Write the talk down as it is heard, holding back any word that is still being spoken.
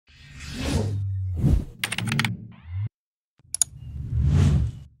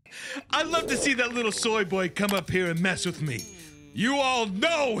I'd love to see that little soy boy come up here and mess with me. You all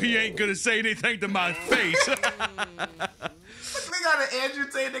know he ain't gonna say anything to my face. They got an Andrew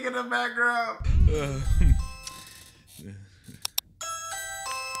Tate nigga in the background.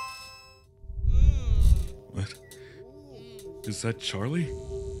 What? Is that Charlie?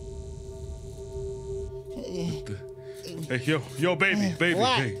 What the? Hey, yo, baby,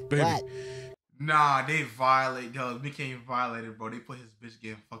 What? hey, baby. What? Nah, they violate. Yo, became violated, bro. They put his bitch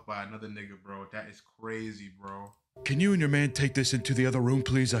getting fucked by another nigga, bro. That is crazy, bro. Can you and your man take this into the other room,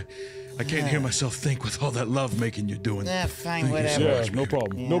 please? I can't hear myself think with all that love making you're doing. Fine, Thank you whatever. so Yeah, much, no baby.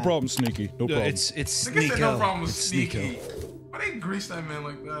 problem. Yeah. No problem, Sneaky. No problem. It's Nigga said no problem with It's Sneaky. Why they grease that man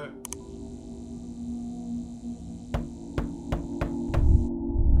like that?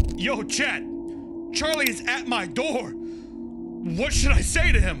 Yo, chat. Charlie is at my door. What should I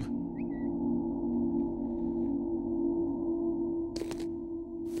say to him?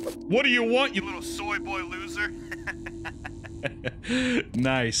 What do you want, you little soy boy loser?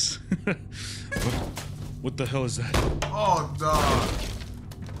 Nice. What the hell is that? Oh, dog.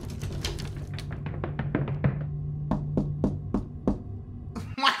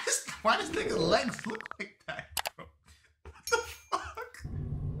 Why does nigga's legs look like that, bro? What the fuck?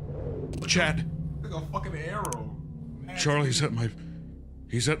 Chad. Like a fucking arrow. Man, Charlie's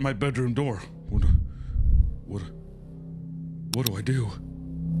he's at my bedroom door. What do I do?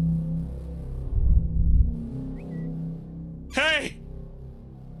 Hey!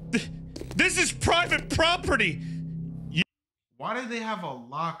 This is private property! Why did they have a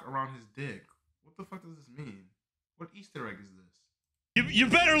lock around his dick? What the fuck does this mean? What Easter egg is this? You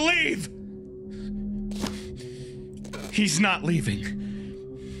better leave! He's not leaving.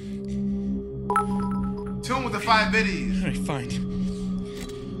 Tune with the 5 biddies. Alright, fine.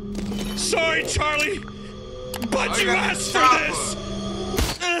 Sorry, Charlie! But you got asked the for chopper. this!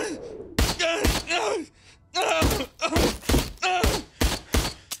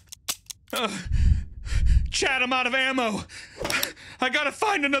 Chad, I'm out of ammo. I gotta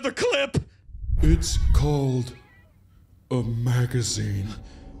find another clip. It's called a magazine.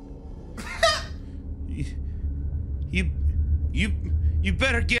 You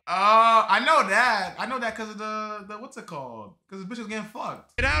better get I know that. I know that because of the what's it called? Because the bitch was getting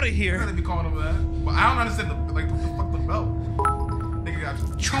fucked. out of You here. gotta be calling him that. But I don't understand what the fuck the belt. Nigga got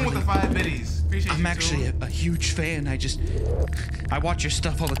tune with the 5 biddies. Appreciate I'm you, actually Tune. a huge fan. I watch your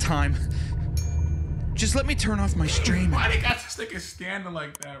stuff all the time. Just let me turn off my stream. Why they got this nigga standing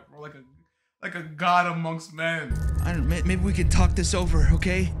like that, bro? Like a god amongst men. I don't. Maybe we can talk this over,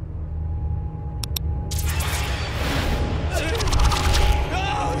 okay?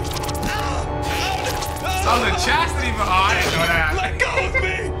 Oh, the chastity, but I didn't know that. Let go of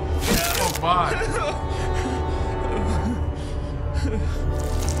me! Oh, bye.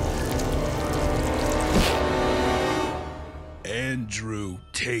 Andrew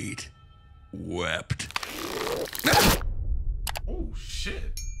Tate wept. Oh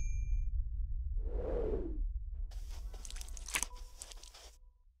shit.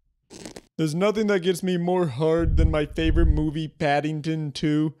 There's nothing that gets me more hard than my favorite movie, Paddington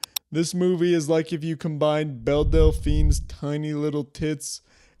 2. This movie is like if you combined Belle Delphine's tiny little tits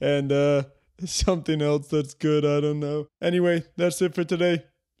and something else that's good, I don't know. Anyway, that's it for today.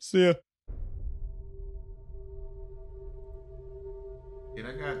 See ya. Yeah,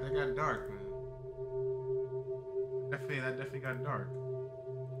 that got dark, man. That definitely got dark.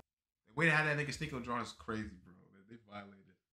 The way they had that nigga Sneako drawn is crazy, bro. They violated.